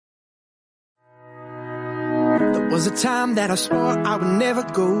Was a time that I swore I would never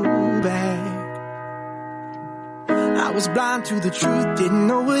go back. I was blind to the truth, didn't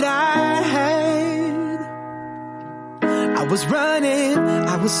know what I had. I was running,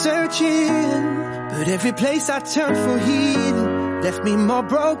 I was searching, but every place I turned for healing left me more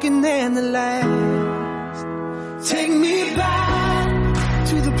broken than the last. Take me back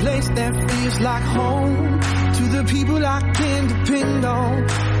to the place that feels like home, to the people I can depend on,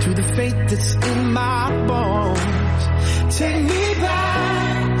 to the faith that's in my bones. Take me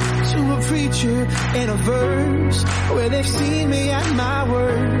back to a preacher and a verse where they've seen me at my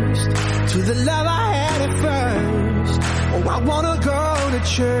worst, to the love I had at first. Oh, I wanna go to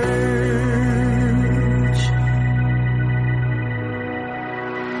church.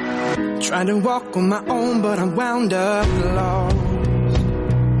 Trying to walk on my own, but I'm wound up lost.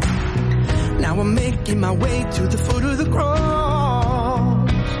 Now I'm making my way to the foot of the cross.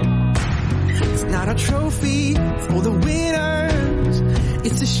 It's not a trophy for the winners,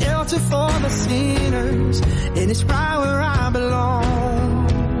 it's a shelter for the sinners, and it's right where I belong.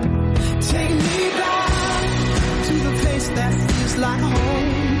 Take me back to the place that feels like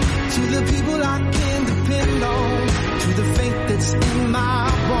home, to the people I can depend on, to the faith that's in my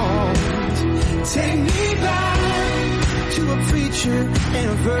bones. Take me back to a preacher and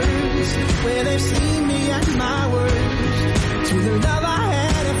a verse where they've seen me at my worst, to the love I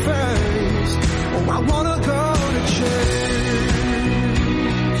had at first. Oh, I wanna go to church.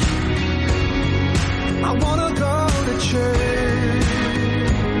 I wanna go to church.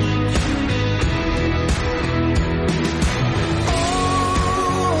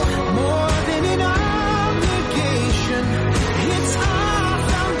 Oh, more than an obligation, it's our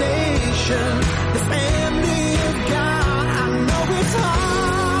foundation, the family of God. I know it's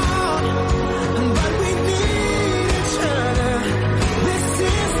hard, but we need each other. We're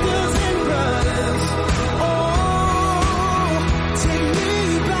sisters and brothers. Oh, take me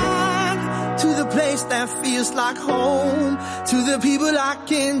back to the place that feels like home, to the people I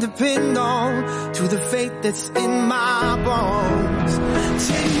can depend on, to the faith that's in my bones.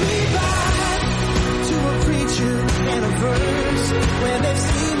 Take me back to a preacher and a verse where they've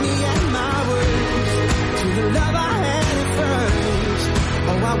seen me at my worst, to the love I had at first.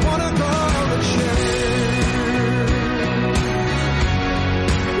 Oh, I wanna go to church.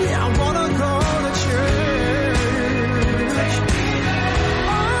 Yeah, I wanna go to church.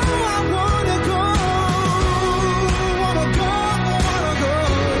 Oh, I wanna go.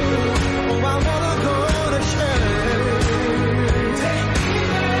 Oh, I wanna go to church.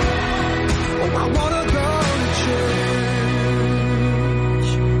 Oh, I wanna go to church.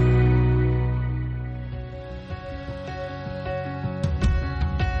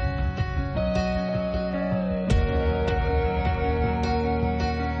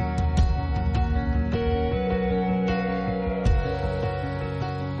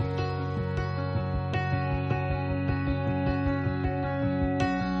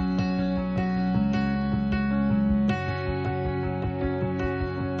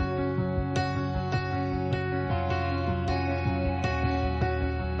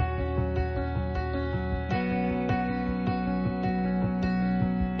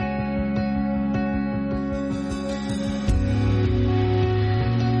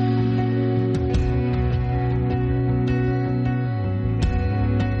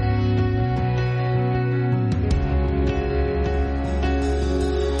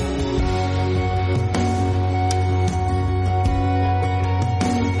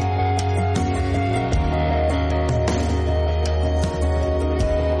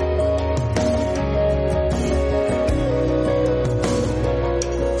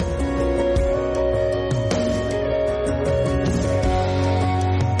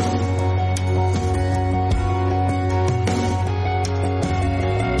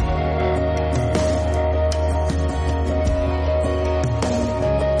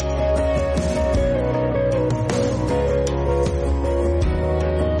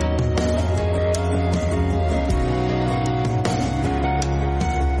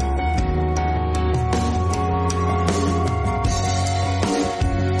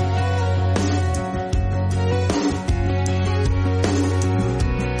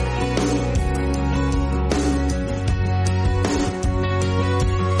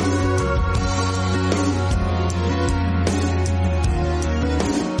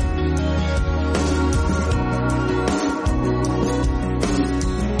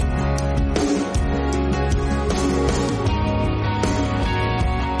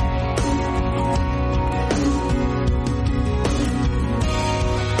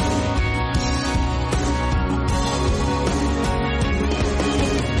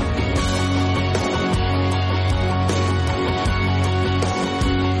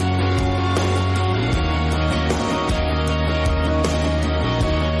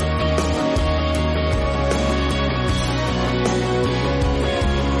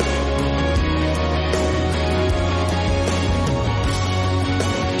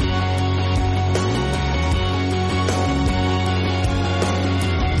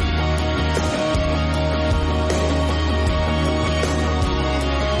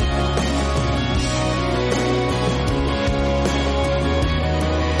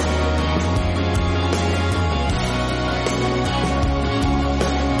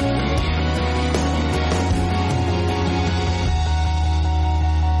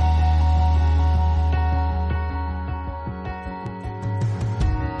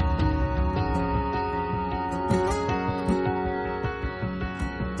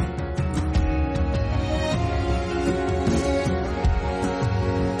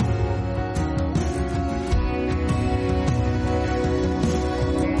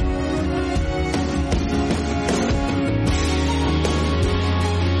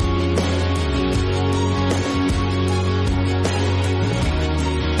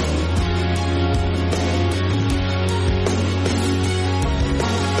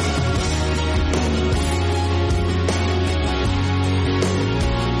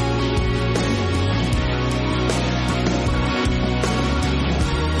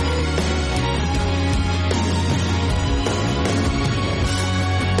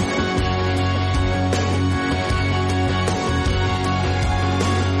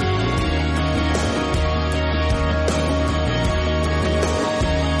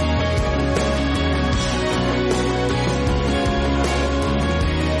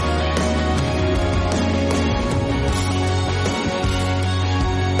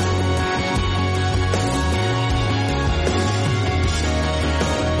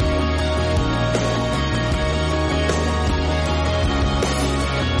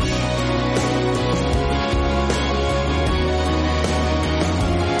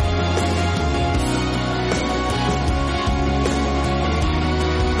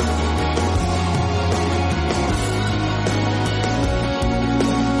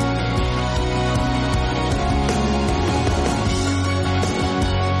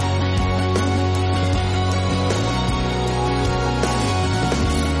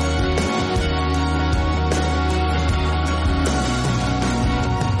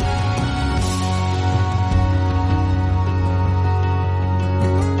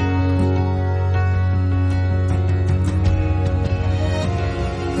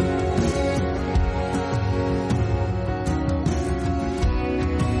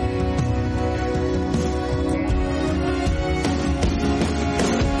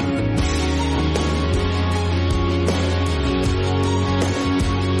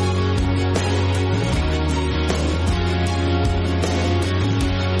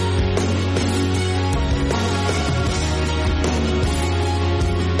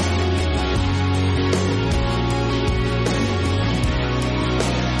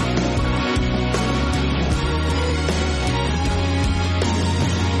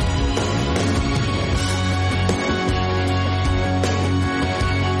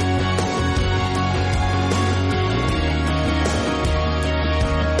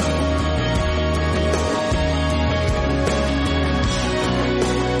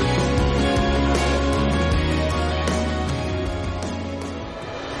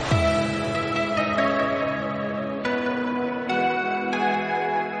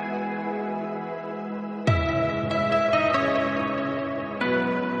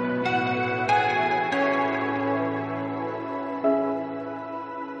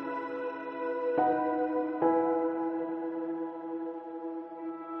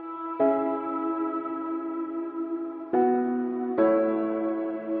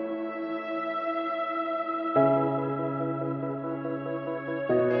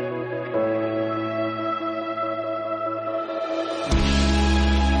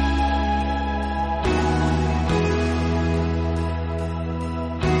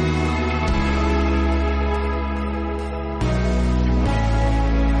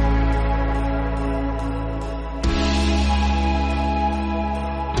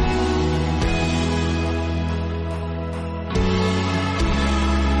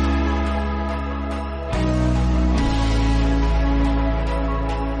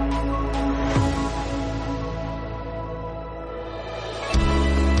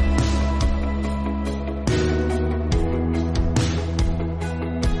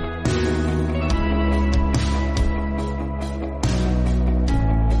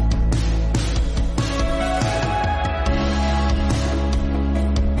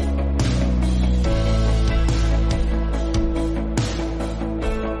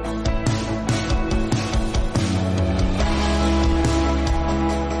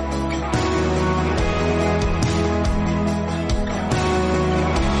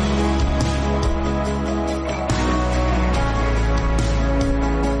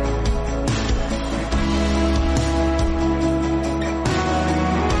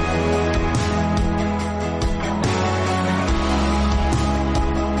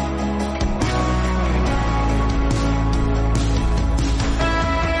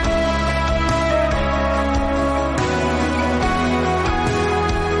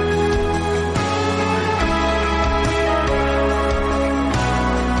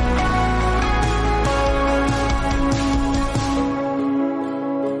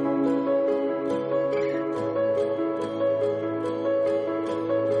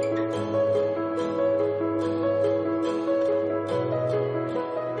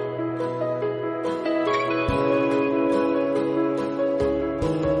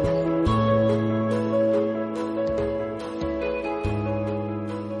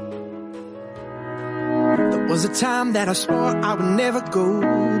 time that I swore I would never go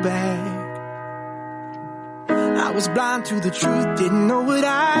back. I was blind to the truth, didn't know what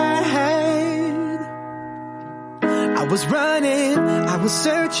I had. I was running, I was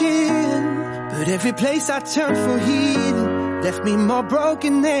searching, but every place I turned for healing left me more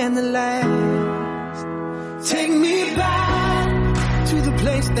broken than the last. Take me back to the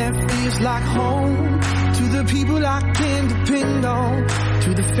place that feels like home, to the people I can depend on,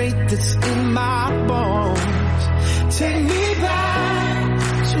 to the faith that's in my bones. Take me back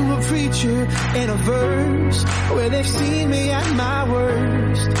to a preacher and a verse where they've seen me at my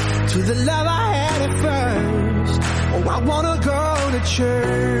worst, to the love I had at first. Oh, I wanna go to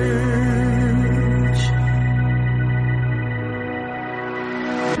church.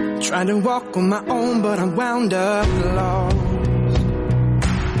 Trying to walk on my own, but I'm wound up lost.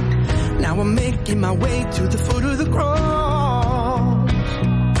 Now I'm making my way to the foot of the cross.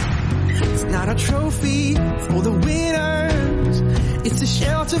 It's not a trophy for the winners, it's a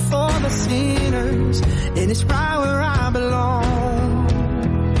shelter for the sinners, and it's right where I belong.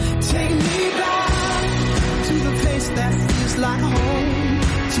 Take me back to the place that feels like home,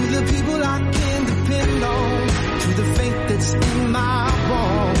 to the people I can depend on, to the faith that's in my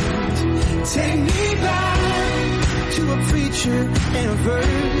bones. Take me back to a preacher and a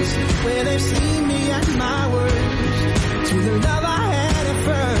verse where they've seen me at my worst, to the love I had at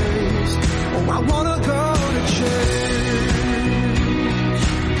first. Oh, I wanna go to church.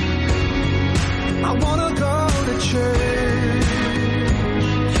 I wanna go to church.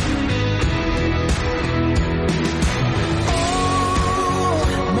 Oh,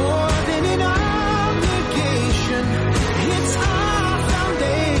 more than an obligation, it's our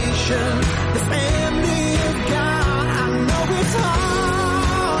foundation, the family of God. I know it's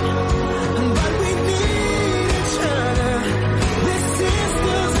hard, but we need each other. We're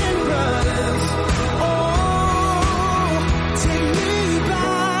sisters and brothers. Oh, take me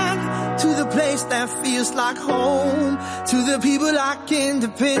back to the place that feels like home, to the people I can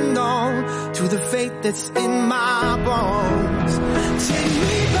depend on, to the faith that's in my bones. Take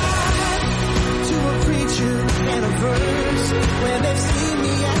me back to a preacher and a verse where they've seen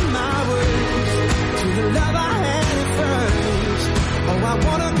me at my worst, to the love I had at first. Oh, I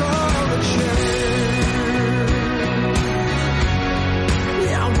wanna go to church.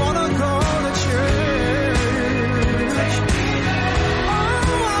 Yeah, I wanna go to church.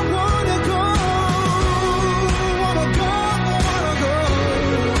 Oh, I wanna go.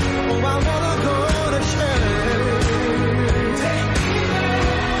 Oh, I wanna go to church.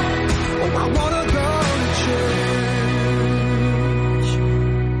 Oh, I wanna go to church.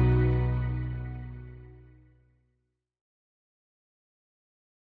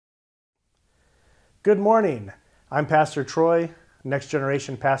 Good morning. I'm Pastor Troy, next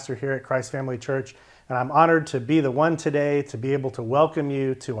generation pastor here at Christ Family Church, and I'm honored to be the one today to be able to welcome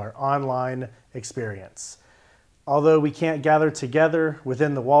you to our online experience. Although we can't gather together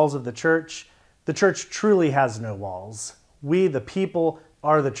within the walls of the church truly has no walls. We, the people,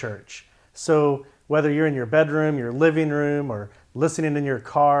 are the church. So whether you're in your bedroom, your living room, or listening in your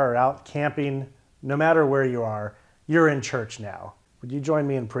car or out camping, no matter where you are, you're in church now. Would you join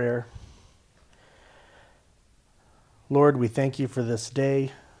me in prayer? Lord, we thank you for this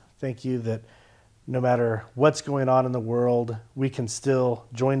day. Thank you that no matter what's going on in the world, we can still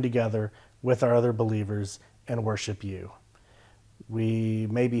join together with our other believers and worship you. We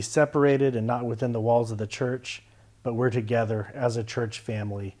may be separated and not within the walls of the church, but we're together as a church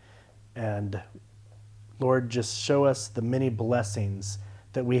family. And Lord, just show us the many blessings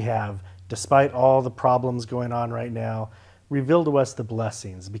that we have despite all the problems going on right now. Reveal to us the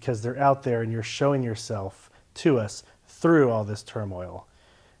blessings because they're out there and you're showing yourself to us through all this turmoil.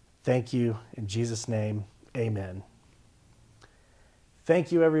 Thank you. In Jesus' name, amen.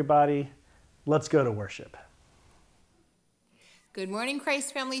 Thank you, everybody. Let's go to worship. Good morning,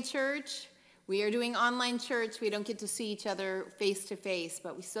 Christ Family Church. We are doing online church. We don't get to see each other face to face,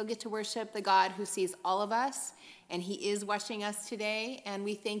 but we still get to worship the God who sees all of us, and he is watching us today. And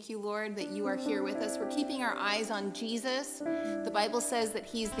we thank you, Lord, that you are here with us. We're keeping our eyes on Jesus. The Bible says that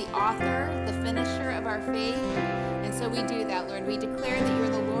he's the author, the finisher of our faith. And so we do that, Lord. We declare that you're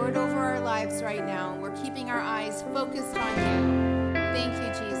the Lord over our lives right now, and we're keeping our eyes focused on you. Thank you,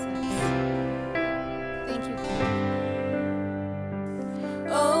 Jesus. Thank you, Lord.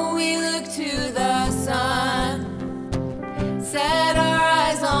 Oh, we look to the sun, set our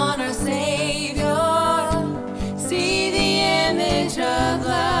eyes on our Savior, see the image of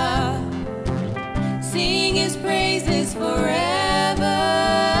love, sing his praises forever.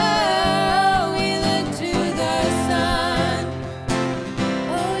 Oh, we look to the sun,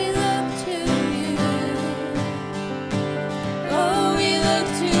 oh, we look to you.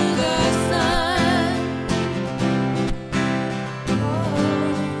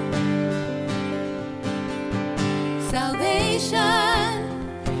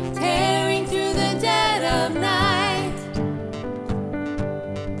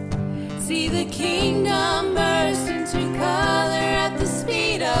 See the kingdom burst into color at the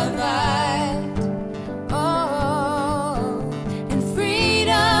speed of light. Oh, and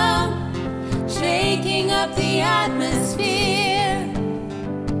freedom shaking up the atmosphere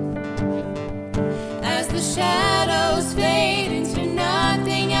as the shadows fade into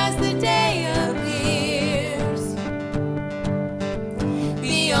nothing as the day appears.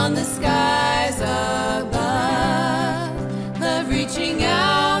 Beyond the skies above, love reaching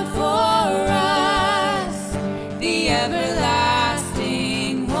out for us, the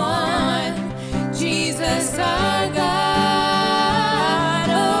everlasting one, Jesus our God.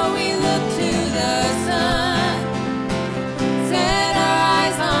 Oh, we look to the sun, set our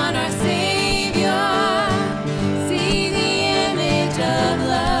eyes on our Savior, see the image of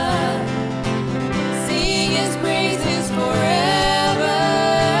love, sing His praises forever.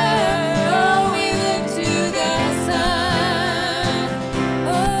 Oh, we look to the sun.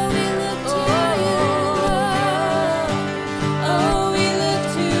 Oh, we look to you. Oh, we look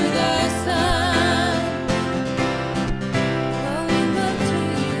to the sun. Oh, we look to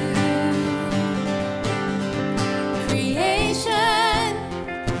you. Creation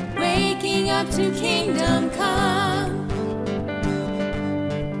waking up to kingdom come.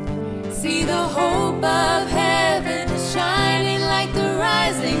 See the hope of heaven is shining like the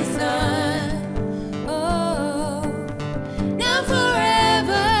rising sun. Oh, now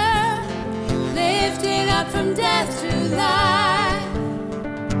forever lifted up from death to life.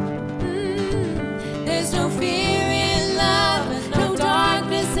 There's no fear in love, no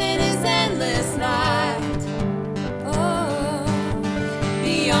darkness in His endless light. Oh,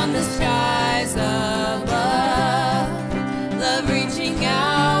 beyond the skies above, love reaching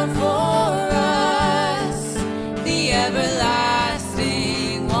out for us, the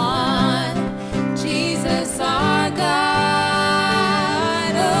everlasting one, Jesus our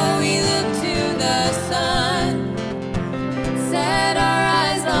God. Oh, we look to the sun, set our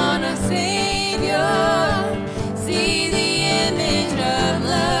eyes on our Savior, see the image of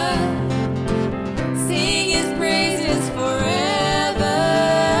love, sing His praises forever.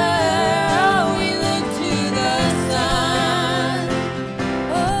 Oh, we look to the sun.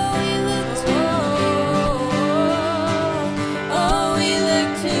 Oh, we look to Oh, we look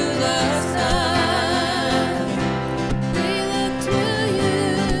to the sun. We look to you.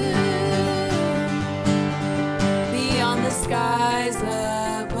 Beyond the skies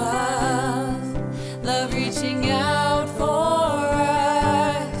above, love reaching out for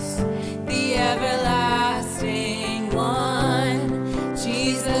us, the everlasting one,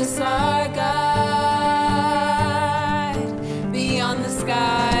 Jesus our God. Beyond the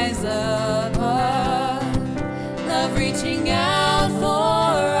skies above, love reaching out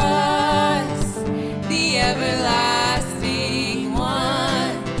for us, the everlasting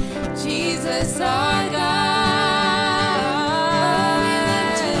one, Jesus our God. We look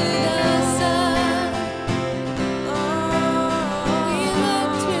to the sun. Oh, we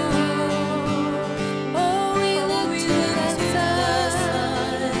look to you. Oh, we look to the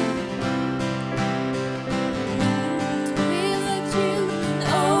sun. We look to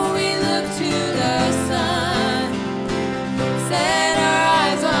Oh, we look to the sun. Set our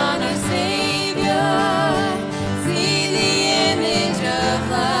eyes on our Savior, see the image of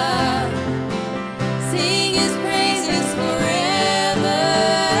love, sing His praises forever.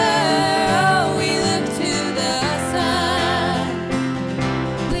 Oh, we look to the sun.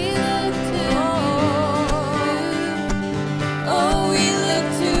 We look to Oh, we look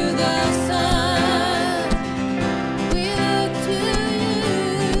to the sun. We look to you,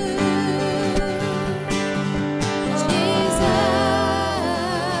 Jesus.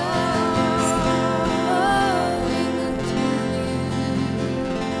 Oh, we look to you.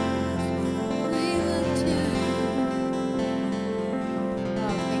 We look to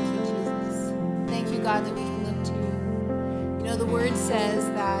Oh, thank you, Jesus. Thank you, God, that we can look to you. You know, the word says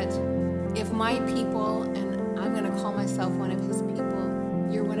that if my people, and I'm going to call myself one of His people,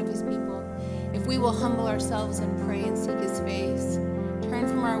 you're one of His people, if we will humble ourselves and pray and seek His face, turn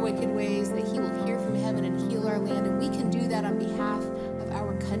from our wicked ways, that He will hear from heaven and heal our land. And we can do that on behalf of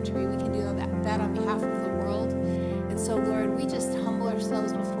our country. We can do that on behalf of the world. And so, Lord, we just humble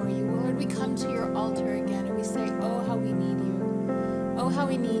ourselves before you. Lord, we come to your altar again and we say, oh, how we need you. Oh, how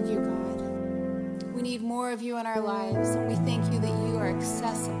we need you, God. We need more of you in our lives. And we thank you that you are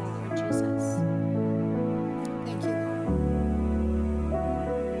accessible, Lord Jesus. Thank you, Lord.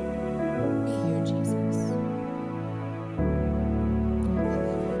 Be here, Jesus.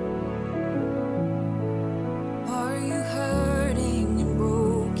 Are you hurting and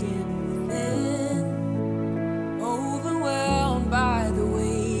broken within? Overwhelmed by the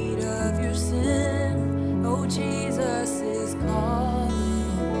weight of your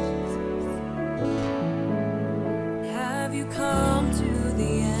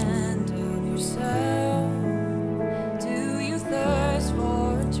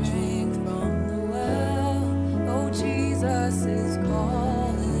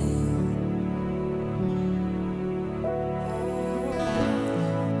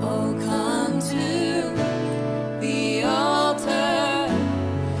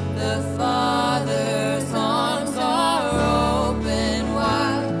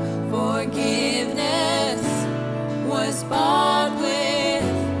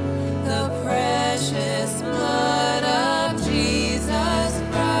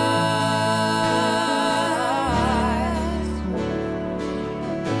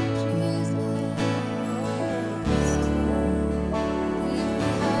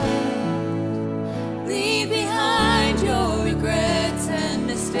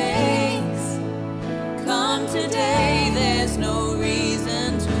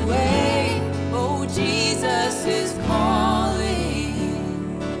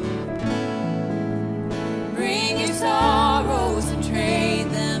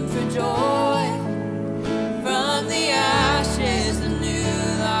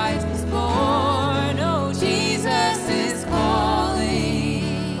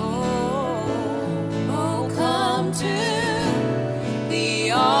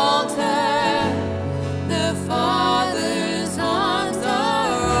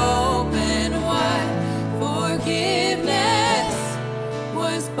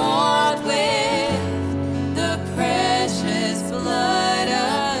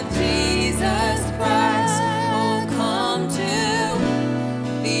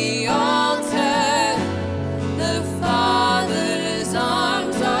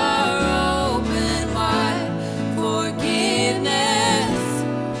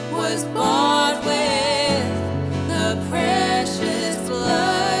was bought with the precious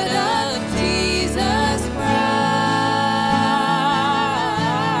blood of Jesus Christ.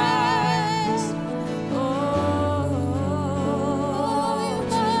 Oh, you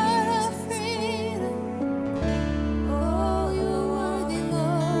bought us freedom. Oh, you're worthy,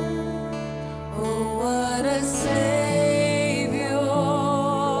 Lord. Oh, what a Savior.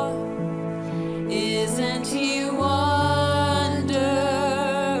 Isn't He wonderful?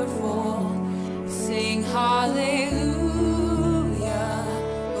 Sing hallelujah.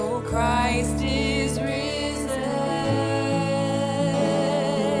 Oh, Christ is risen.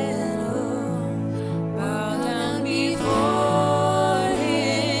 Oh, bow down before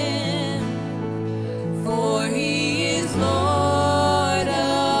Him, for He is Lord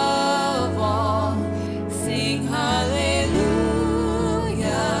of all. Sing hallelujah.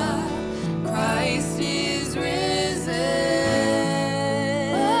 Christ is risen.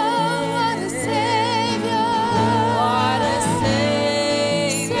 Oh, what a Savior. What a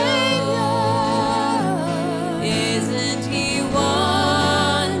Savior. Isn't He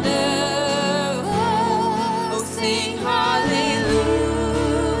wonderful? Oh, sing hallelujah.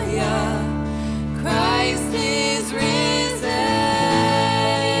 Christ is risen.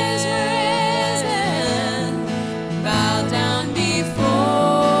 Bow down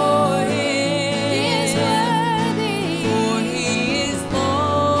before Him. He is worthy. For He is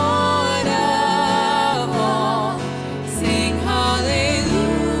Lord of all. Sing hallelujah.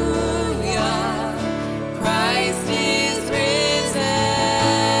 Christ is risen.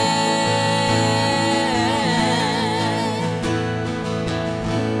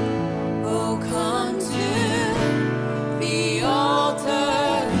 Oh, come to the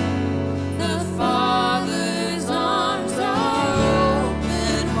altar. The Father's arms are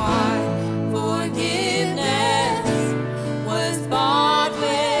open wide. Forgiveness was bought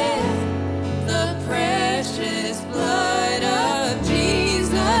with the precious blood of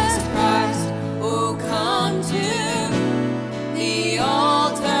Jesus Christ. Oh, come to the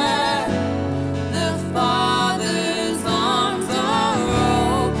altar. The Father's arms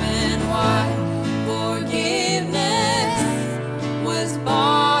are open wide. Forgiveness was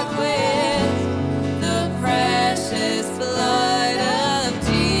bought with the precious blood of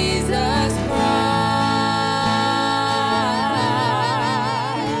Jesus Christ.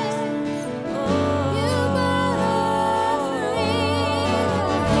 You bought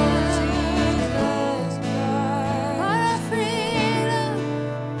our freedom,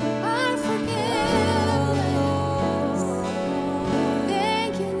 our forgiveness.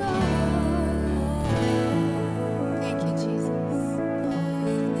 Thank you, Lord. Thank you, Jesus.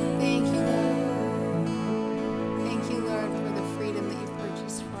 Thank you, Lord. Thank you, Lord, for the freedom that you've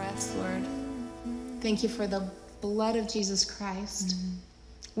purchased for us, Lord. Thank you for the blood of Jesus Christ.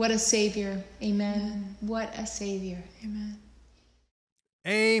 What a Savior. Amen. What a Savior. Amen.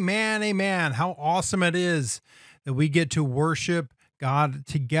 Amen, amen. How awesome it is that we get to worship God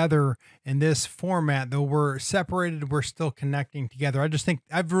together in this format. Though we're separated, we're still connecting together. I just think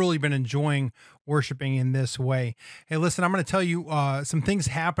I've really been enjoying worshiping in this way. Hey, listen, I'm going to tell you some things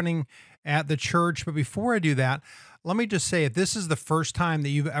happening at the church. But before I do that, let me just say, if this is the first time that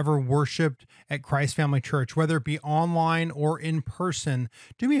you've ever worshiped at Christ Family Church, whether it be online or in person,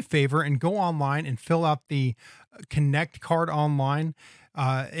 do me a favor and go online and fill out the Connect card online.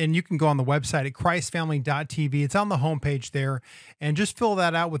 And you can go on the website at christfamily.tv. It's on the homepage there, and just fill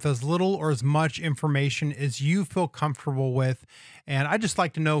that out with as little or as much information as you feel comfortable with. And I just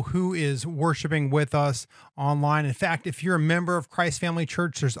like to know who is worshiping with us online. In fact, if you're a member of Christ Family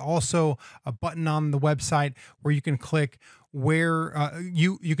Church, there's also a button on the website where you can click where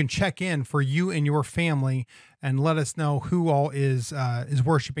you can check in for you and your family and let us know who all is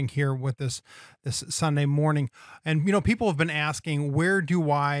worshiping here with us this Sunday morning. And, you know, people have been asking, where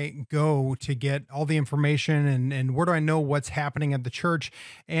do I go to get all the information and where do I know what's happening at the church?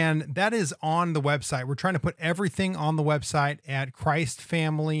 And that is on the website. We're trying to put everything on the website at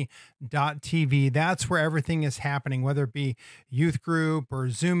christfamily.tv. That's where everything is happening, whether it be youth group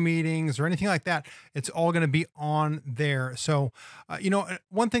or Zoom meetings or anything like that. It's all going to be on there. So, you know,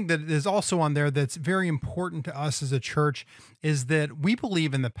 one thing that is also on there that's very important to us as a church is that we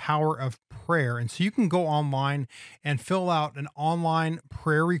believe in the power of prayer. And so you can go online and fill out an online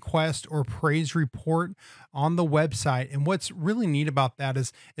prayer request or praise report on the website. And what's really neat about that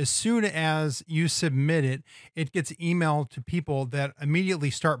is as soon as you submit it, it gets emailed to people that immediately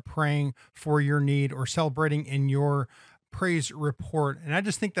start praying for your need or celebrating in your praise report. And I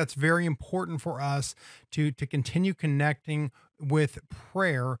just think that's very important for us to continue connecting with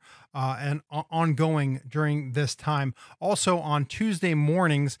prayer and ongoing during this time. Also on Tuesday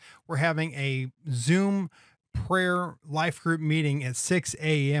mornings, we're having a Zoom prayer life group meeting at 6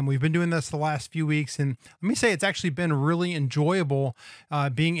 a.m. We've been doing this the last few weeks, and let me say it's actually been really enjoyable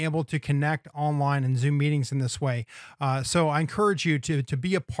being able to connect online and Zoom meetings in this way. So I encourage you to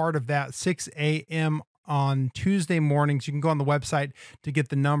be a part of that 6 a.m. on Tuesday mornings. You can go on the website to get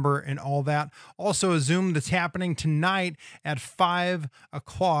the number and all that. Also, a Zoom that's happening tonight at 5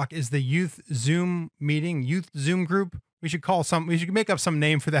 o'clock is the Youth Zoom Meeting, Youth Zoom Group. We should make up some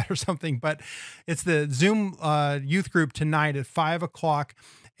name for that or something, but it's the Zoom youth group tonight at 5 o'clock.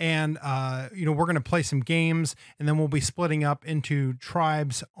 And, we're going to play some games, and then we'll be splitting up into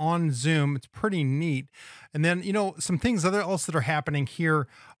tribes on Zoom. It's pretty neat. And then, some things else that are happening here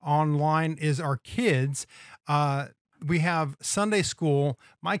online is our kids. We have Sunday school.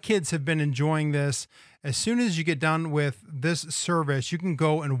 My kids have been enjoying this. As soon as you get done with this service, you can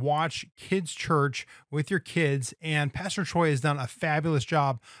go and watch Kids Church with your kids. And Pastor Troy has done a fabulous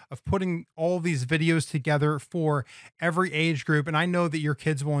job of putting all these videos together for every age group. And I know that your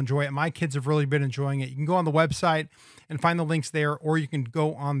kids will enjoy it. My kids have really been enjoying it. You can go on the website and find the links there, or you can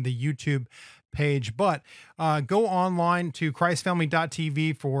go on the YouTube page. But go online to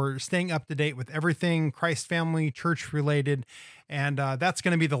Christfamily.tv for staying up to date with everything Christ Family Church related. And that's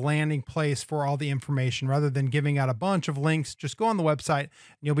going to be the landing place for all the information. Rather than giving out a bunch of links, just go on the website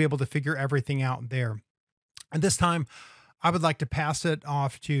and you'll be able to figure everything out there. At this time, I would like to pass it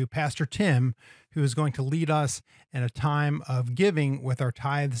off to Pastor Tim, who is going to lead us in a time of giving with our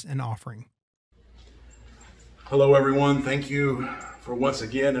tithes and offering. Hello, everyone. Thank you for once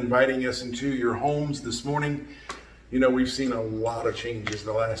again inviting us into your homes this morning. We've seen a lot of changes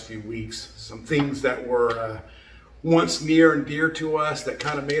the last few weeks. Some things that were once near and dear to us that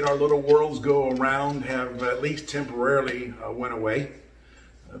kind of made our little worlds go around have at least temporarily went away.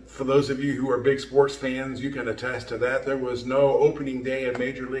 For those of you who are big sports fans, you can attest to that. There was no opening day of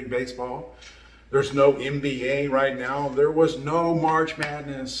Major League Baseball. There's no NBA right now. There was no March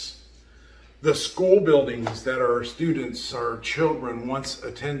Madness. The school buildings that our students, our children once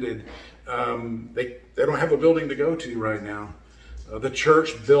attended, they don't have a building to go to right now. The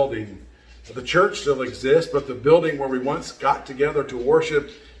church building. The church still exists, but the building where we once got together to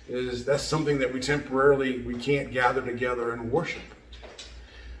worship, that's something that we can't gather together and worship.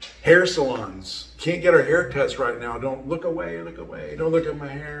 Hair salons. Can't get our haircuts right now. Don't look away. Don't look at my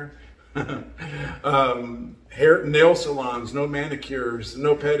hair. Nail salons, no manicures,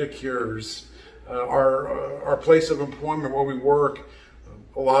 no pedicures. Our place of employment where we work,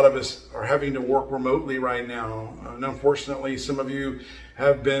 a lot of us are having to work remotely right now. And unfortunately, some of you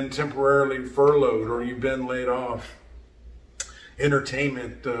have been temporarily furloughed or you've been laid off.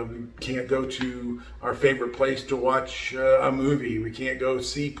 Entertainment, we can't go to our favorite place to watch a movie. We can't go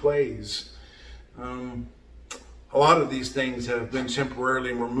see plays. A lot of these things have been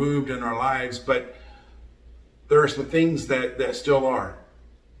temporarily removed in our lives, but there are some things that still are.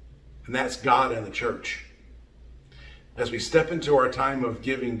 And that's God and the church. As we step into our time of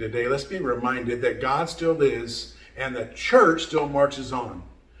giving today, let's be reminded that God still is and the church still marches on.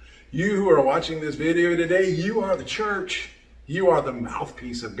 You who are watching this video today, you are the church. You are the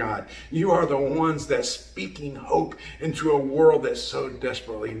mouthpiece of God. You are the ones that's speaking hope into a world that so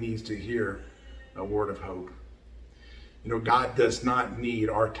desperately needs to hear a word of hope. God does not need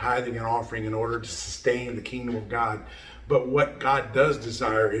our tithing and offering in order to sustain the kingdom of God. But what God does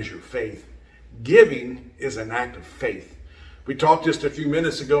desire is your faith. Giving is an act of faith. We talked just a few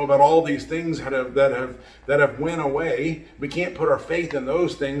minutes ago about all these things that have went away. We can't put our faith in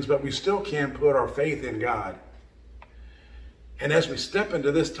those things, but we still can put our faith in God. And as we step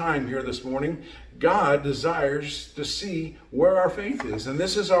into this time here this morning, God desires to see where our faith is. And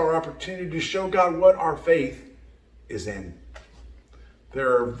this is our opportunity to show God what our faith is in.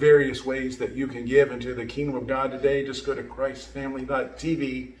 There are various ways that you can give into the kingdom of God today. Just go to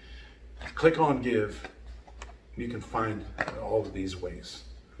Christfamily.tv, click on give. You can find all of these ways.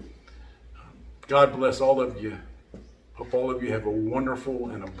 God bless all of you. Hope all of you have a wonderful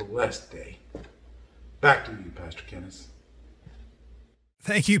and a blessed day. Back to you, Pastor Kenneth.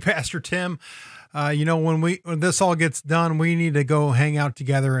 Thank you, Pastor Tim. When this all gets done, we need to go hang out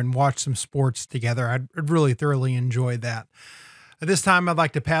together and watch some sports together. I'd really thoroughly enjoy that. At this time, I'd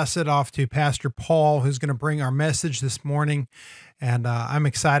like to pass it off to Pastor Paul, who's going to bring our message this morning. And I'm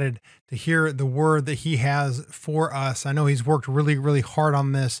excited to hear the word that he has for us. I know he's worked really, really hard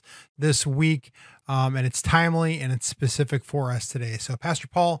on this week, and it's timely and it's specific for us today. So, Pastor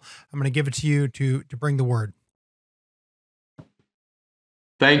Paul, I'm going to give it to you to bring the word.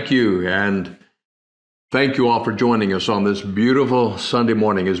 Thank you. And Thank you all for joining us on this beautiful Sunday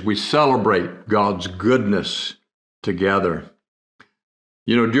morning as we celebrate God's goodness together.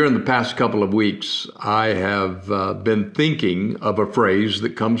 You know, during the past couple of weeks, I have been thinking of a phrase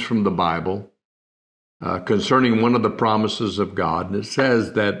that comes from the Bible concerning one of the promises of God. And it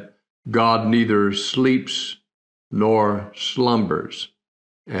says that God neither sleeps nor slumbers.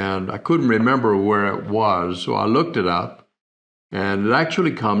 And I couldn't remember where it was, so I looked it up. And it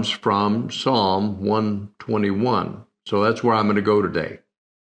actually comes from Psalm 121. So that's where I'm going to go today.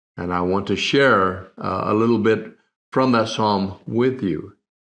 And I want to share a little bit from that psalm with you.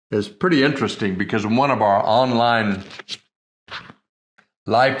 It's pretty interesting because in one of our online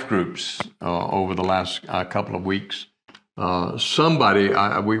life groups over the last couple of weeks, we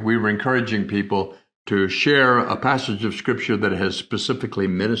were encouraging people to share a passage of Scripture that has specifically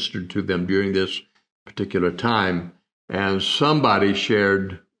ministered to them during this particular time. And somebody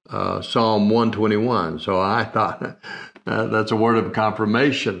shared Psalm 121. So I thought that's a word of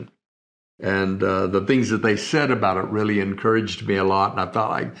confirmation. And the things that they said about it really encouraged me a lot. And I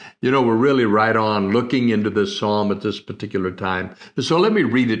thought, we're really right on looking into this psalm at this particular time. And so let me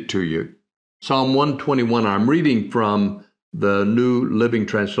read it to you. Psalm 121, I'm reading from the New Living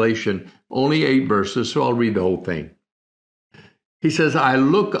Translation, only 8 verses, so I'll read the whole thing. He says, I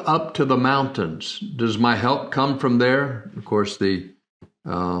look up to the mountains. Does my help come from there? Of course, the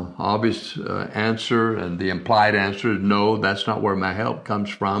obvious answer and the implied answer is no, that's not where my help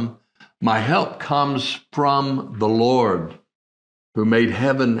comes from. My help comes from the Lord who made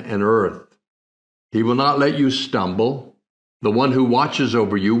heaven and earth. He will not let you stumble. The one who watches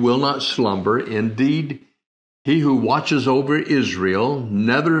over you will not slumber. Indeed, he who watches over Israel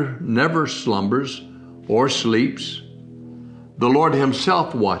never slumbers or sleeps. The Lord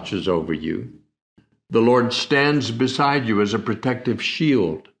himself watches over you. The Lord stands beside you as a protective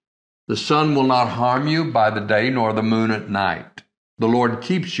shield. The sun will not harm you by the day, nor the moon at night. The Lord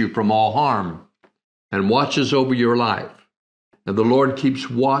keeps you from all harm and watches over your life. And the Lord keeps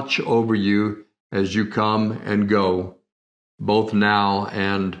watch over you as you come and go, both now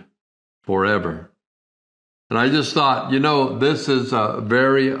and forever. And I just thought, this is a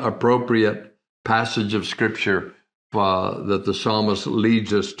very appropriate passage of Scripture that the psalmist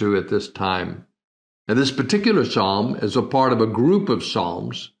leads us to at this time. And this particular psalm is a part of a group of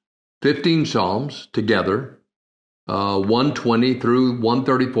psalms, 15 psalms together, 120 through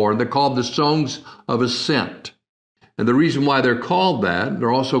 134. They're called the Songs of Ascent. And the reason why they're called that,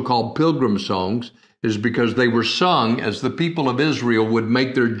 they're also called pilgrim songs, is because they were sung as the people of Israel would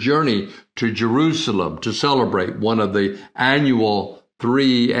make their journey to Jerusalem to celebrate one of the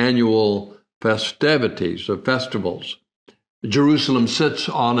 3 annual festivities or festivals. Jerusalem sits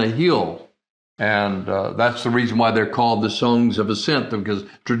on a hill, and that's the reason why they're called the Songs of Ascent, because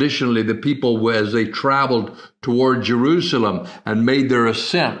traditionally the people, as they traveled toward Jerusalem and made their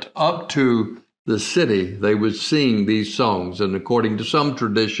ascent up to the city, they would sing these songs. And according to some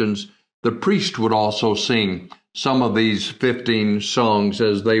traditions, the priest would also sing some of these 15 songs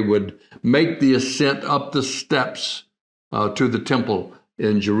as they would make the ascent up the steps to the temple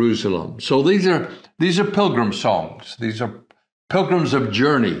in Jerusalem. So these are pilgrim songs. These are pilgrims of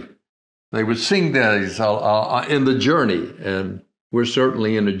journey. They would sing these in the journey, and we're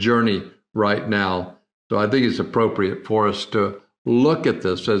certainly in a journey right now. So I think it's appropriate for us to look at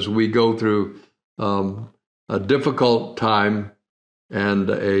this as we go through a difficult time and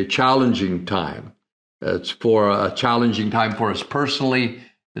a challenging time. It's for a challenging time for us personally.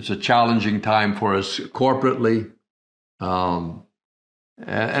 It's a challenging time for us corporately.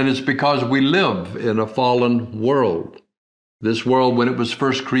 And it's because we live in a fallen world. This world, when it was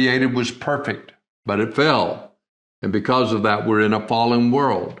first created, was perfect, but it fell. And because of that, we're in a fallen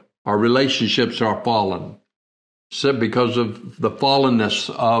world. Our relationships are fallen. So because of the fallenness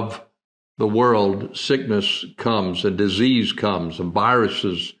of the world, sickness comes, and disease comes, and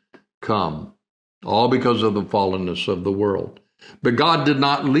viruses come, all because of the fallenness of the world. But God did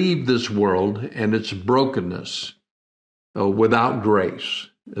not leave this world and its brokenness without grace.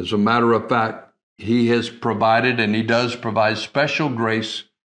 As a matter of fact, He has provided, and He does provide, special grace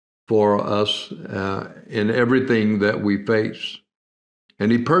for us in everything that we face. And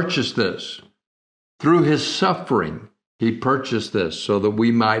He purchased this. Through His suffering, He purchased this so that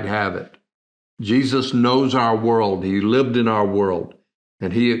we might have it. Jesus knows our world. He lived in our world,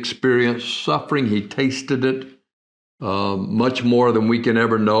 and He experienced suffering. He tasted it much more than we can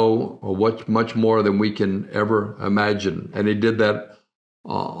ever know, or much more than we can ever imagine. And He did that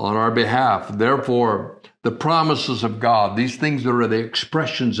on our behalf. Therefore, the promises of God, these things that are the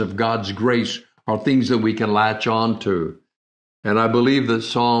expressions of God's grace, are things that we can latch on to. And I believe that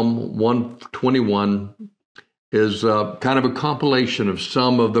Psalm 121 is kind of a compilation of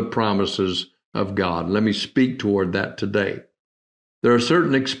some of the promises of God. Let me speak toward that today. There are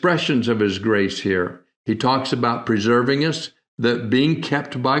certain expressions of his grace here. He talks about preserving us, that being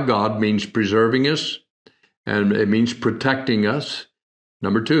kept by God means preserving us, and it means protecting us,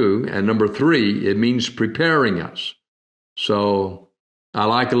 number 2. And number 3, it means preparing us. So I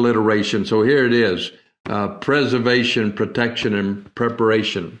like alliteration. So here it is, preservation, protection, and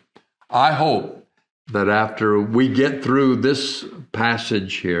preparation. I hope that after we get through this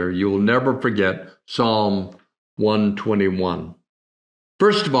passage here, you'll never forget Psalm 121.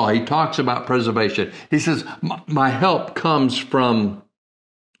 First of all, he talks about preservation. He says, my help comes from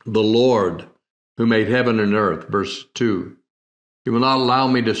the Lord who made heaven and earth. Verse 2, he will not allow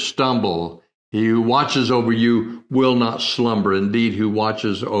me to stumble. He who watches over you will not slumber. Indeed, who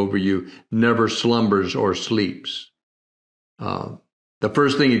watches over you never slumbers or sleeps. The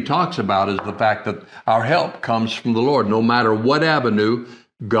first thing he talks about is the fact that our help comes from the Lord. No matter what avenue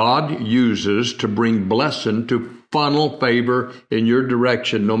God uses to bring blessing, to funnel favor in your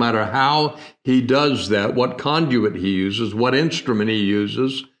direction, no matter how he does that, what conduit he uses, what instrument he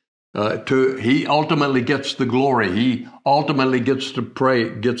uses, he ultimately gets the glory. He ultimately gets the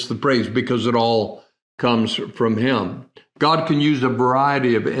praise because it all comes from him. God can use a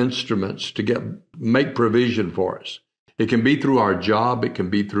variety of instruments to make provision for us. It can be through our job, it can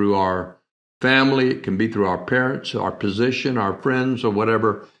be through our family, it can be through our parents, our position, our friends, or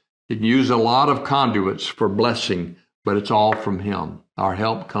whatever. He can use a lot of conduits for blessing, but it's all from him. Our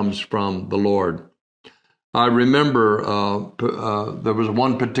help comes from the Lord. I remember there was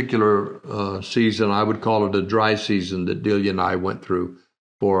one particular season, I would call it a dry season, that Delia and I went through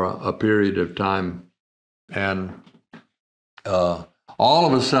for a period of time. And all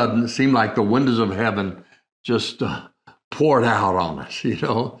of a sudden, it seemed like the windows of heaven just poured out on us,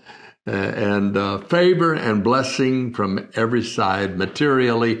 and favor and blessing from every side,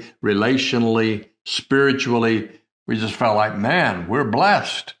 materially, relationally, spiritually. We just felt like, man, we're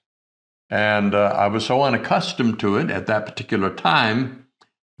blessed. And I was so unaccustomed to it at that particular time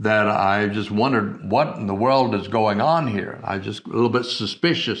that I just wondered what in the world is going on here. I was just a little bit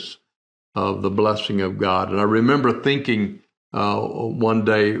suspicious of the blessing of God. And I remember thinking one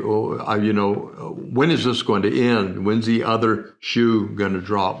day, when is this going to end? When's the other shoe going to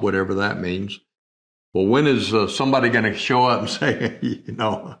drop, whatever that means? Well, when is somebody going to show up and say,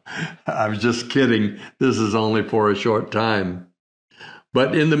 I was just kidding. This is only for a short time.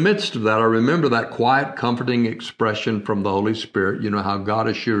 But in the midst of that, I remember that quiet, comforting expression from the Holy Spirit, how God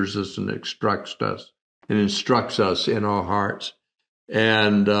assures us and instructs us in our hearts.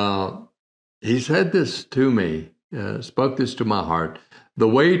 And he said this to me, spoke this to my heart. The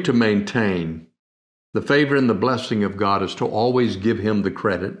way to maintain the favor and the blessing of God is to always give him the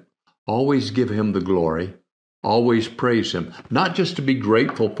credit, always give him the glory, always praise him. Not just to be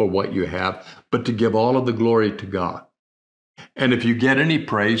grateful for what you have, but to give all of the glory to God. And if you get any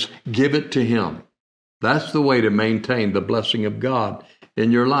praise, give it to him. That's the way to maintain the blessing of God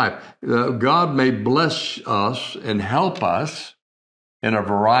in your life. God may bless us and help us in a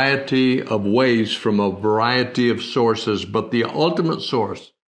variety of ways from a variety of sources, but the ultimate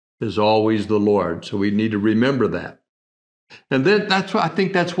source is always the Lord. So we need to remember that. And then I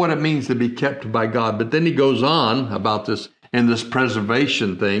think that's what it means to be kept by God. But then he goes on about this and this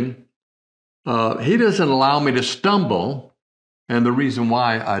preservation thing. He doesn't allow me to stumble. And the reason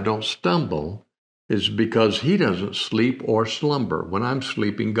why I don't stumble is because he doesn't sleep or slumber. When I'm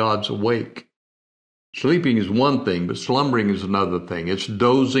sleeping, God's awake. Sleeping is one thing, but slumbering is another thing. It's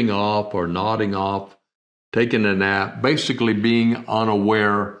dozing off or nodding off, taking a nap, basically being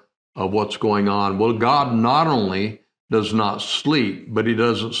unaware of what's going on. Well, God not only does not sleep, but he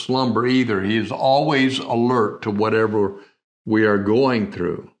doesn't slumber either. He is always alert to whatever we are going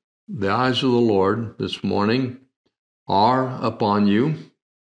through. The eyes of the Lord this morning are upon you.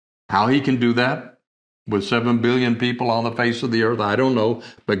 How he can do that with 7 billion people on the face of the earth, I don't know,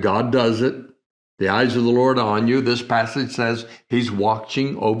 but God does it. The eyes of the Lord are on you. This passage says he's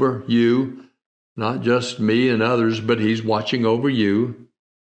watching over you, not just me and others, but he's watching over you.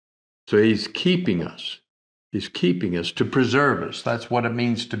 So he's keeping us. He's keeping us to preserve us. That's what it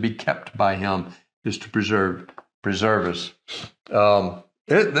means to be kept by him, is to preserve us.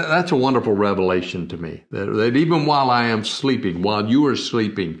 That's a wonderful revelation to me, that even while I am sleeping, while you are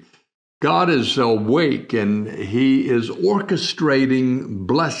sleeping, God is awake and he is orchestrating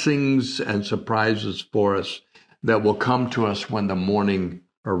blessings and surprises for us that will come to us when the morning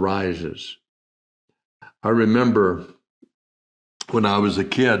arises. I remember when I was a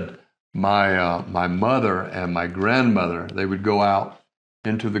kid, my mother and my grandmother, they would go out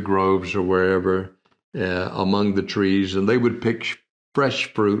into the groves or wherever among the trees, and they would pick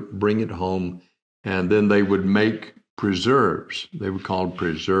fresh fruit, bring it home, and then they would make preserves. They were called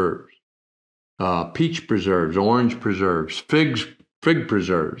preserves. Peach preserves, orange preserves, fig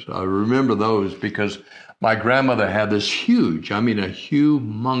preserves. I remember those because my grandmother had this huge, a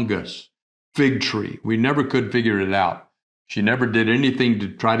humongous fig tree. We never could figure it out. She never did anything to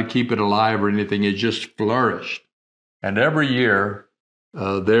try to keep it alive or anything. It just flourished. And every year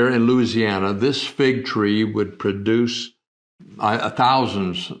there in Louisiana, this fig tree would produce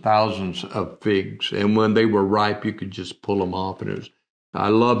thousands of figs. And when they were ripe, you could just pull them off. And I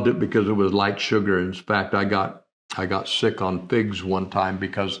loved it because it was like sugar. In fact, I got sick on figs one time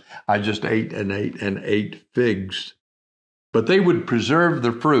because I just ate and ate figs. But they would preserve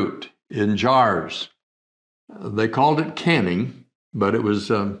the fruit in jars. They called it canning, but it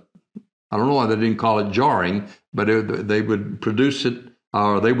was, I don't know why they didn't call it jarring, but they would produce it,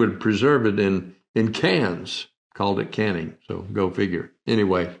 or they would preserve it in cans, called it canning. So go figure.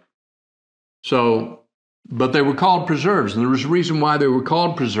 Anyway, but they were called preserves, and there was a reason why they were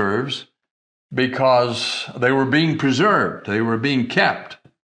called preserves, because they were being preserved. They were being kept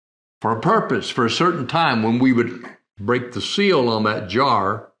for a purpose, for a certain time when we would break the seal on that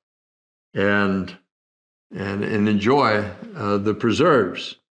jar and enjoy the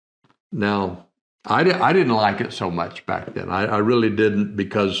preserves. Now, I didn't like it so much back then. I really didn't,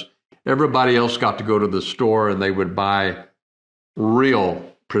 because everybody else got to go to the store and they would buy real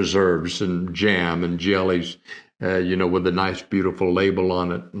preserves and jam and jellies, with a nice, beautiful label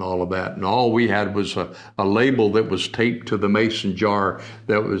on it and all of that. And all we had was a label that was taped to the mason jar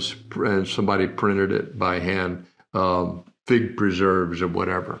and somebody printed it by hand, fig preserves or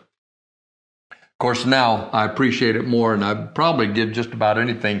whatever. Of course, now I appreciate it more, and I'd probably give just about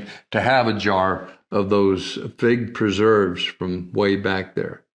anything to have a jar of those fig preserves from way back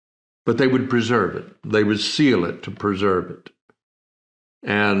there. But they would preserve it. They would seal it to preserve it.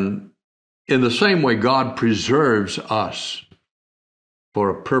 And in the same way, God preserves us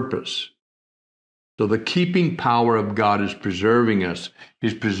for a purpose. So the keeping power of God is preserving us.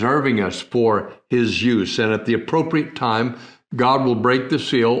 He's preserving us for His use. And at the appropriate time, God will break the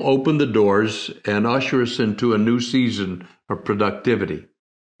seal, open the doors, and usher us into a new season of productivity.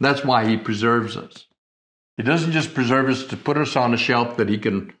 That's why He preserves us. He doesn't just preserve us to put us on a shelf that He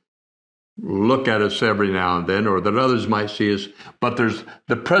can look at us every now and then, or that others might see us, but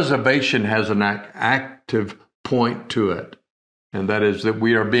the preservation has an active point to it, and that is that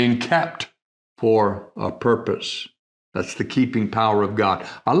we are being kept for a purpose. That's the keeping power of God.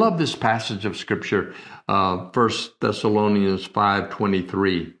 I love this passage of Scripture, 1 Thessalonians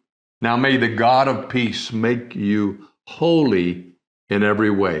 5:23. Now may the God of peace make you holy in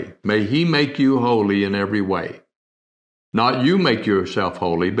every way. May He make you holy in every way. Not you make yourself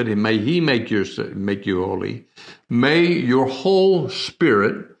holy, but may He make you holy. May your whole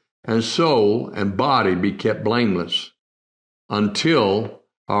spirit and soul and body be kept blameless until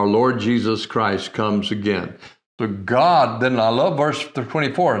our Lord Jesus Christ comes again. So God, then I love verse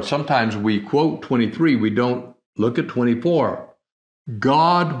 24, and sometimes we quote 23, we don't look at 24.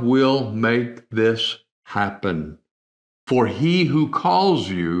 God will make this happen, for He who calls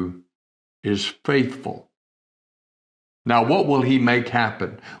you is faithful. Now, what will He make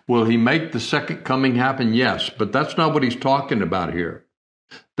happen? Will He make the second coming happen? Yes, but that's not what He's talking about here.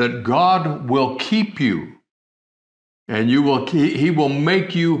 That God will keep you, and He will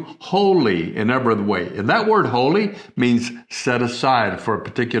make you holy in every way. And that word holy means set aside for a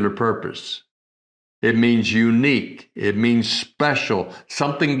particular purpose. It means unique. It means special.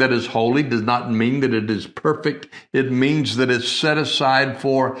 Something that is holy does not mean that it is perfect. It means that it's set aside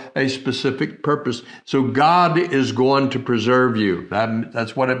for a specific purpose. So God is going to preserve you.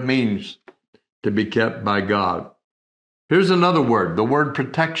 That's what it means to be kept by God. Here's another word, the word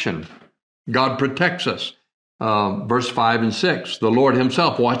protection. God protects us. Verse 5 and 6, the Lord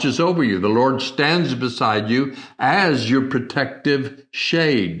Himself watches over you. The Lord stands beside you as your protective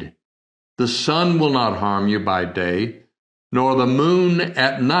shade. The sun will not harm you by day, nor the moon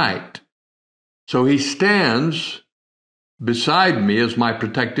at night. So He stands beside me as my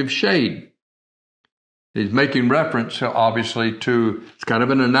protective shade. He's making reference, obviously, to, it's kind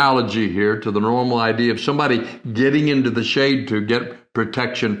of an analogy here, to the normal idea of somebody getting into the shade to get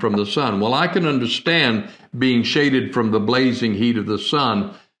protection from the sun. Well, I can understand being shaded from the blazing heat of the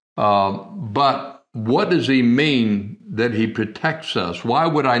sun, but what does He mean that He protects us? Why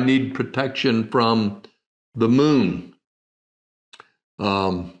would I need protection from the moon?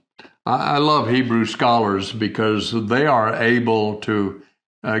 I love Hebrew scholars because they are able to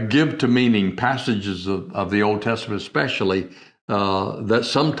give to meaning passages of the Old Testament especially that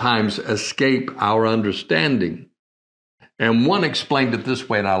sometimes escape our understanding. And one explained it this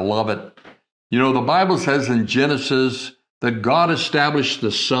way, and I love it. You know, the Bible says in Genesis that God established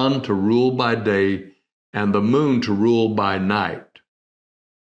the sun to rule by day and the moon to rule by night.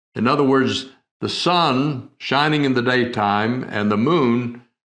 In other words, the sun shining in the daytime and the moon,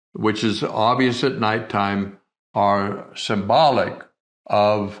 which is obvious at nighttime, are symbolic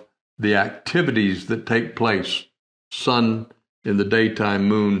of the activities that take place. Sun in the daytime,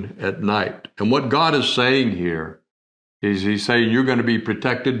 moon at night. And what God is saying here is he's saying you're going to be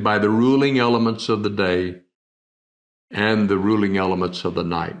protected by the ruling elements of the day and the ruling elements of the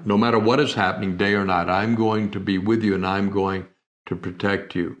night. No matter what is happening, day or night, I'm going to be with you and I'm going to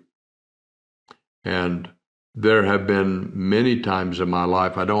protect you. And there have been many times in my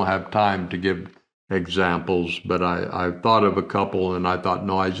life, I don't have time to give examples, but I thought of a couple and I thought,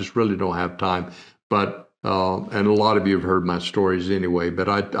 no, I just really don't have time. But and a lot of you have heard my stories anyway, but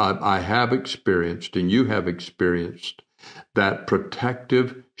I have experienced, and you have experienced, that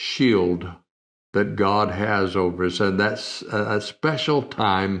protective shield that God has over us. And that's a special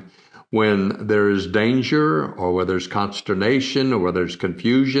time when there is danger, or where there's consternation, or where there's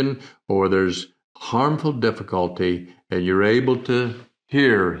confusion, or there's harmful difficulty, and you're able to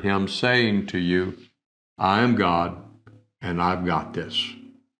hear him saying to you, I am God, and I've got this.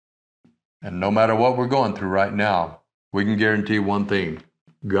 And no matter what we're going through right now, we can guarantee one thing: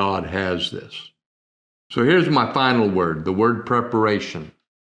 God has this. So here's my final word, the word preparation.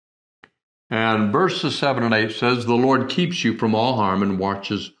 And verses 7 and 8 says, the Lord keeps you from all harm and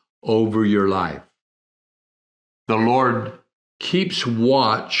watches over your life. The Lord keeps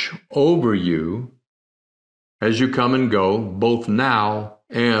watch over you as you come and go, both now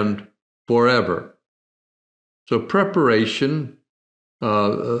and forever. So preparation,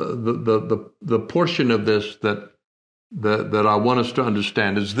 the portion of this that I want us to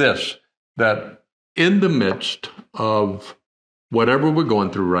understand is this, that in the midst of whatever we're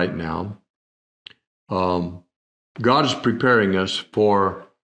going through right now, God is preparing us for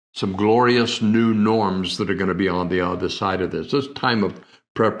some glorious new norms that are going to be on the other side of this. This time of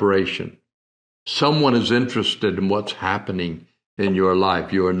preparation. Someone is interested in what's happening in your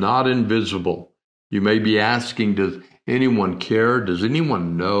life. You are not invisible. You may be asking, does anyone care? Does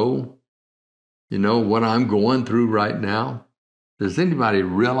anyone know, what I'm going through right now? Does anybody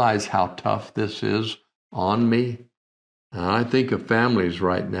realize how tough this is on me? And I think of families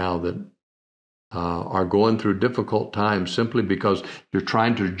right now that are going through difficult times simply because you're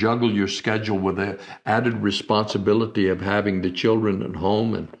trying to juggle your schedule with the added responsibility of having the children at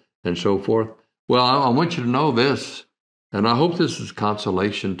home and so forth. Well, I want you to know this, and I hope this is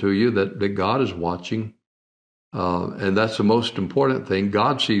consolation to you, that God is watching, and that's the most important thing.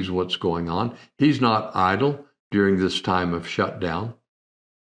 God sees what's going on. He's not idle during this time of shutdown,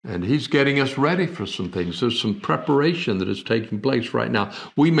 and he's getting us ready for some things. There's some preparation that is taking place right now.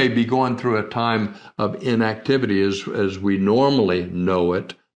 We may be going through a time of inactivity as we normally know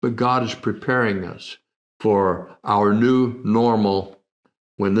it, but God is preparing us for our new normal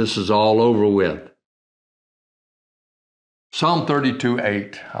when this is all over with. Psalm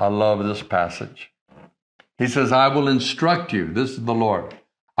 32:8, I love this passage. He says, I will instruct you, this is the Lord,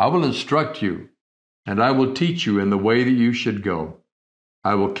 I will instruct you, and I will teach you in the way that you should go.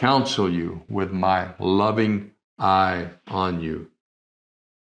 I will counsel you with my loving eye on you.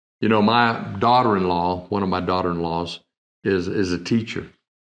 My daughter-in-law, one of my daughter-in-laws, is a teacher.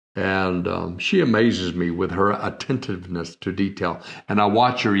 And she amazes me with her attentiveness to detail. And I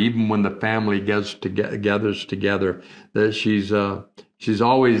watch her even when the family gathers together, that she's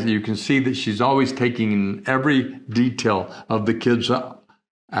always, you can see that she's always taking in every detail of the kids'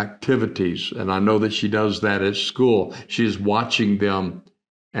 activities. And I know that she does that at school. She is watching them,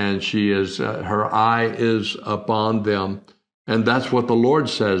 and she is, her eye is upon them. And that's what the Lord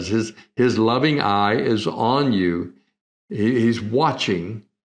says. His loving eye is on you. He's watching,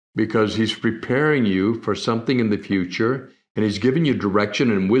 because he's preparing you for something in the future, and he's giving you direction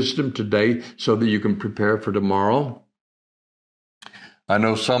and wisdom today so that you can prepare for tomorrow. I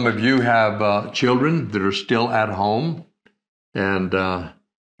know some of you have children that are still at home, and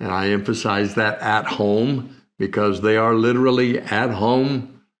I emphasize that at home because they are literally at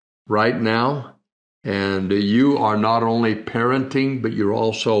home right now, and you are not only parenting, but you're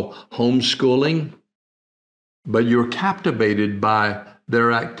also homeschooling, but you're captivated by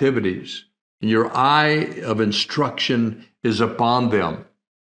their activities. Your eye of instruction is upon them,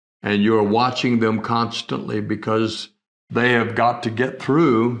 and you're watching them constantly because they have got to get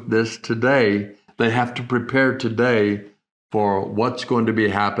through this today. They have to prepare today for what's going to be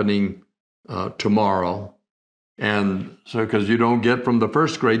happening tomorrow. And so, because you don't get from the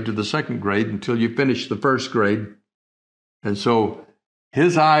first grade to the second grade until you finish the first grade. And so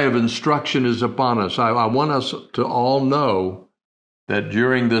his eye of instruction is upon us. I want us to all know that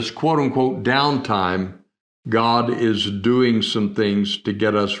during this quote-unquote downtime, God is doing some things to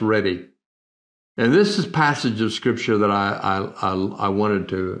get us ready. And this is a passage of Scripture that I wanted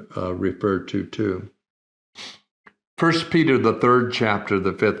to refer to too. 1 Peter, the 3rd chapter,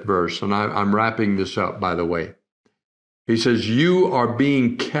 the 5th verse, and I'm wrapping this up, by the way. He says, "You are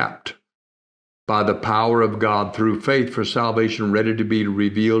being kept by the power of God through faith for salvation ready to be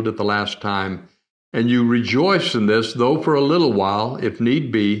revealed at the last time. And you rejoice in this, though for a little while, if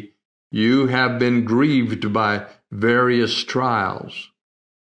need be, you have been grieved by various trials."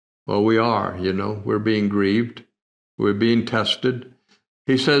 Well, we are, we're being grieved. We're being tested.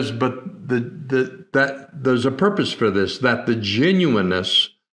 He says, but that there's a purpose for this, that the genuineness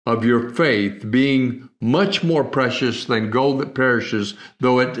of your faith, being much more precious than gold that perishes,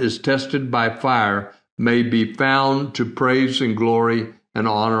 though it is tested by fire, may be found to praise and glory and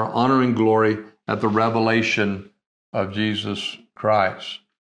honor and glory at the revelation of Jesus Christ.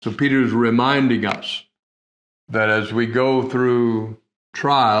 So Peter is reminding us that as we go through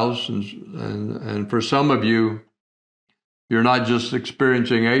trials, and for some of you, you're not just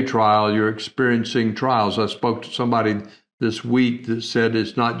experiencing a trial, you're experiencing trials. I spoke to somebody this week that said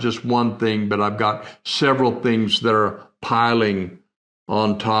it's not just one thing, but I've got several things that are piling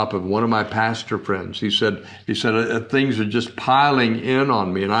on top of one of my pastor friends. He said things are just piling in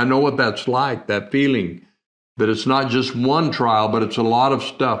on me. And I know what that's like, that feeling that it's not just one trial, but it's a lot of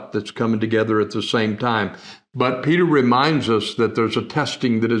stuff that's coming together at the same time. But Peter reminds us that there's a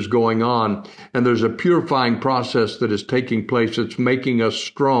testing that is going on, and there's a purifying process that is taking place that's making us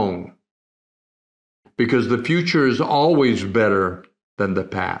strong. Because the future is always better than the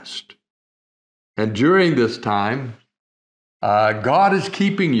past. And during this time, God is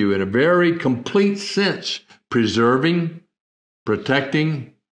keeping you in a very complete sense, preserving,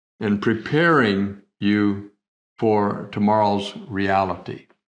 protecting, and preparing you for tomorrow's reality.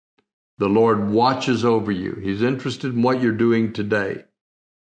 The Lord watches over you. He's interested in what you're doing today.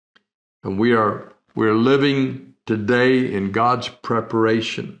 And we're living today in God's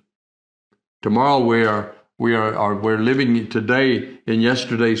preparation. Tomorrow we're living today in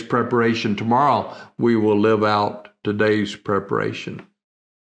yesterday's preparation. Tomorrow we will live out today's preparation.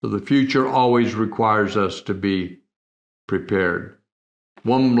 So the future always requires us to be prepared.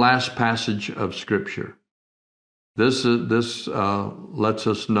 One last passage of Scripture. This lets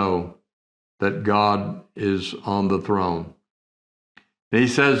us know that God is on the throne. And he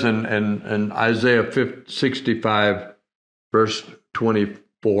says in Isaiah 65, verse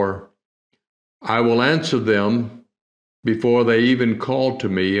 24, "I will answer them before they even call to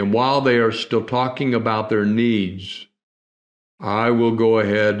me, and while they are still talking about their needs, I will go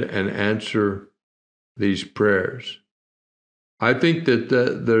ahead and answer these prayers." I think that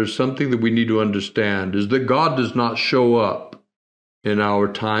there's something that we need to understand, is that God does not show up in our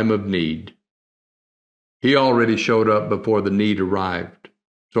time of need. He already showed up before the need arrived.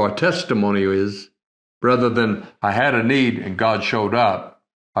 So our testimony is, rather than I had a need and God showed up,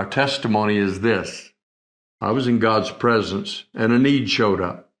 our testimony is this: I was in God's presence and a need showed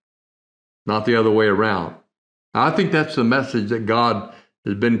up, not the other way around. Now, I think that's the message that God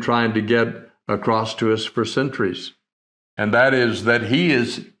has been trying to get across to us for centuries. And that is that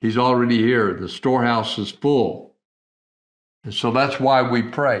He's already here. The storehouse is full. And so that's why we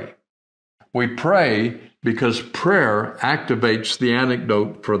pray. We pray because prayer activates the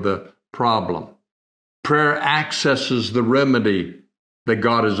antidote for the problem. Prayer accesses the remedy that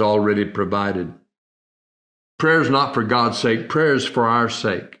God has already provided. Prayer is not for God's sake. Prayer is for our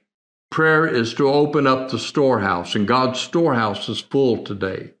sake. Prayer is to open up the storehouse, and God's storehouse is full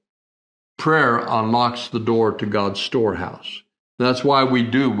today. Prayer unlocks the door to God's storehouse. That's why we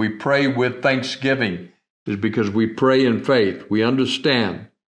pray with thanksgiving, is because we pray in faith. We understand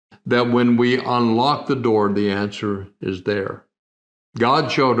that when we unlock the door, the answer is there.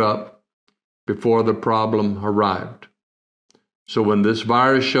 God showed up before the problem arrived. So when this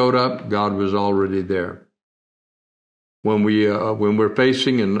virus showed up, God was already there. When we're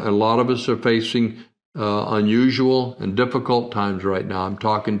facing, and a lot of us are facing unusual and difficult times right now. I'm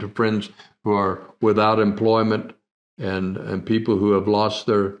talking to friends who are without employment and people who have lost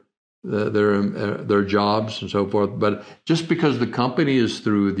their jobs and so forth. But just because the company is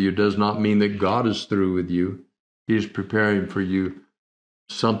through with you does not mean that God is through with you. He is preparing for you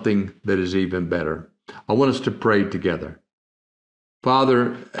something that is even better. I want us to pray together.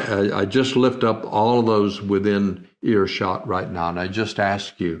 Father, I just lift up all of those within earshot right now. And I just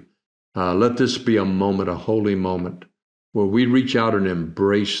ask you, let this be a moment, a holy moment, where we reach out and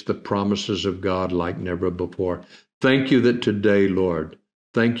embrace the promises of God like never before. Thank you that today, Lord,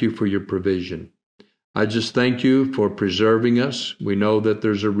 thank you for your provision. I just thank you for preserving us. We know that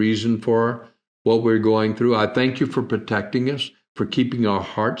there's a reason for what we're going through. I thank you for protecting us, for keeping our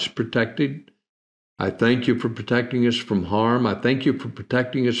hearts protected. I thank you for protecting us from harm. I thank you for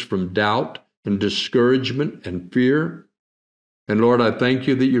protecting us from doubt and discouragement and fear. And Lord, I thank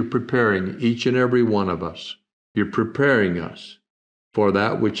you that you're preparing each and every one of us. You're preparing us for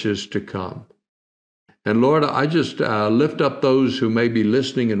that which is to come. And Lord, I just lift up those who may be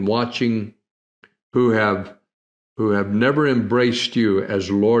listening and watching who have never embraced you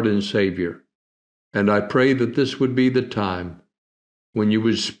as Lord and Savior. And I pray that this would be the time when you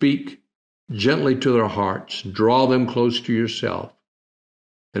would speak gently to their hearts, draw them close to yourself.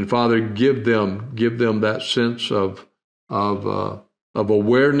 And Father, give them that sense of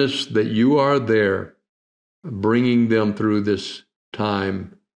awareness that you are there, bringing them through this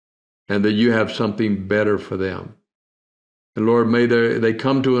time, and that you have something better for them. And Lord, may they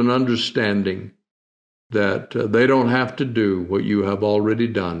come to an understanding that they don't have to do what you have already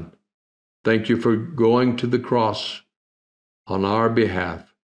done. Thank you for going to the cross on our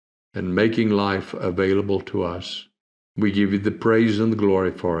behalf and making life available to us. We give you the praise and the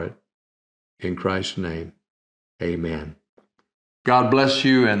glory for it. In Christ's name, amen. God bless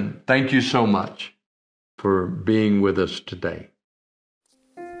you, and thank you so much for being with us today.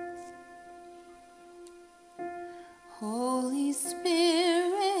 Holy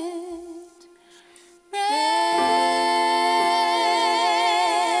Spirit, rain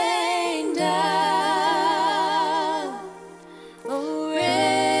down, oh rain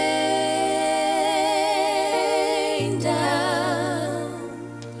down,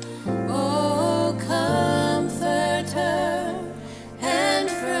 oh comforter and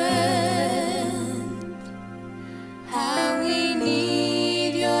friend, how we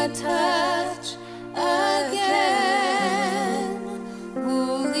need your touch again.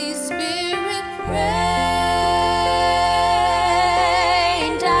 Holy Spirit, rain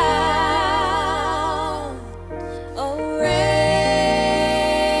down, oh rain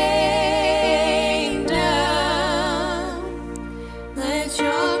down. Let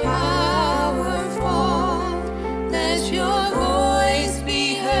your power fall, let your voice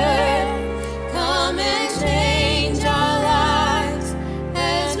be heard. Come and change our lives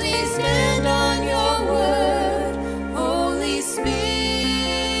as we stand on your word. Holy Spirit,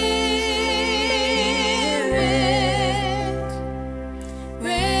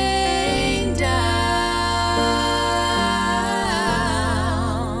 rain down.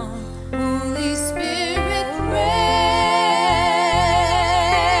 Holy Spirit, rain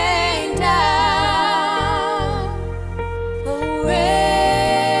down. Oh, rain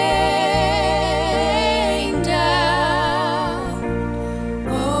down.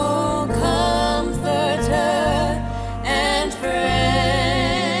 Oh, comforter and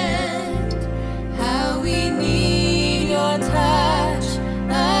friend, how we need your touch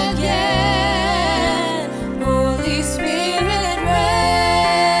again. Holy Spirit,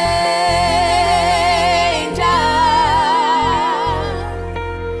 rain down,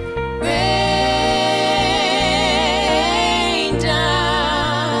 rain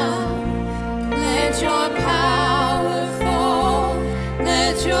down. Let your power fall,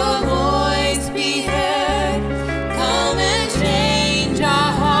 let your voice be heard. Come and change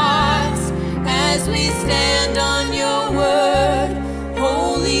our hearts as we stand on your word.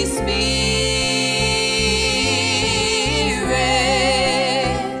 Holy Spirit,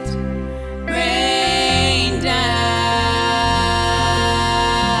 rain down.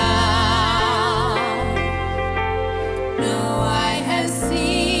 No eye has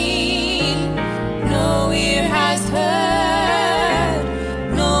seen, no ear has heard,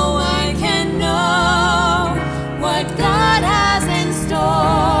 no one can know what God has in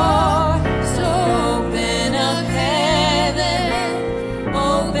store. So open up heaven,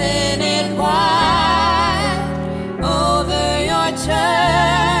 open it wide over your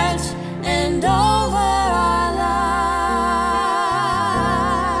church and over our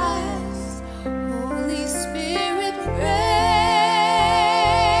lives. Holy Spirit, rain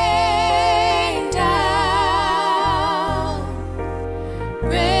down,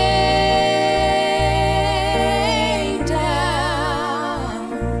 rain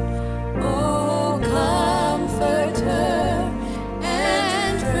down. Oh, comforter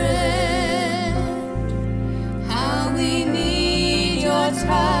and friend, how we need your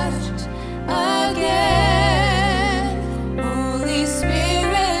touch again. Holy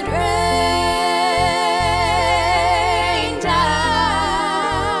Spirit, rain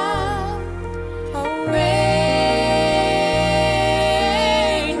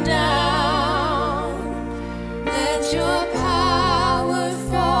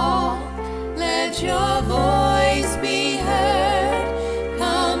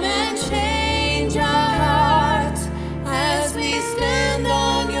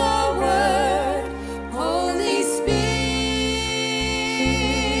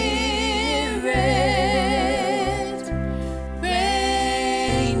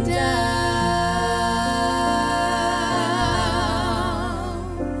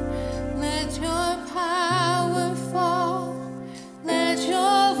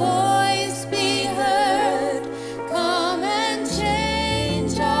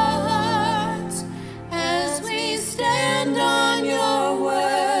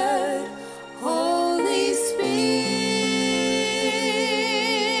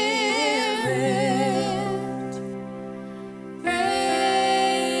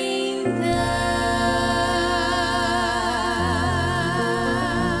down.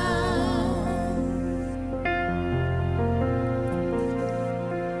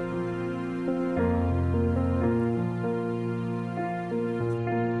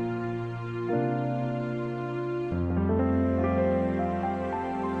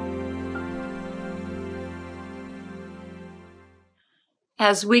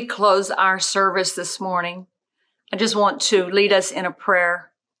 As we close our service this morning, I just want to lead us in a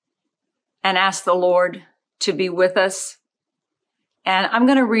prayer and ask the Lord to be with us. And I'm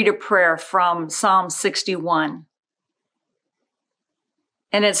going to read a prayer from Psalm 61.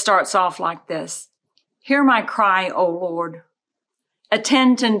 And it starts off like this. Hear my cry, O Lord.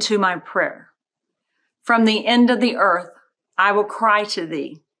 Attend unto my prayer. From the end of the earth, I will cry to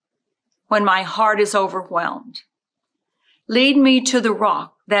thee when my heart is overwhelmed. Lead me to the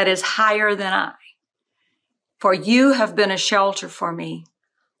rock that is higher than I, for you have been a shelter for me,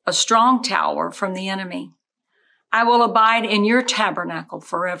 a strong tower from the enemy. I will abide in your tabernacle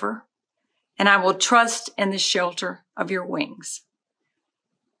forever, and I will trust in the shelter of your wings.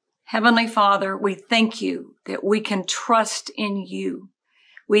 Heavenly Father, we thank you that we can trust in you.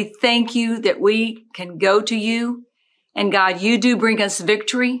 We thank you that we can go to you, and God, you do bring us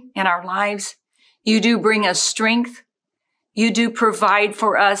victory in our lives. You do bring us strength. You do provide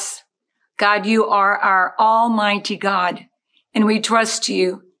for us. God, you are our almighty God, and we trust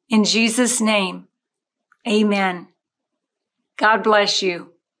you. In Jesus' name, amen. God bless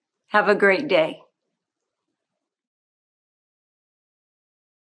you. Have a great day.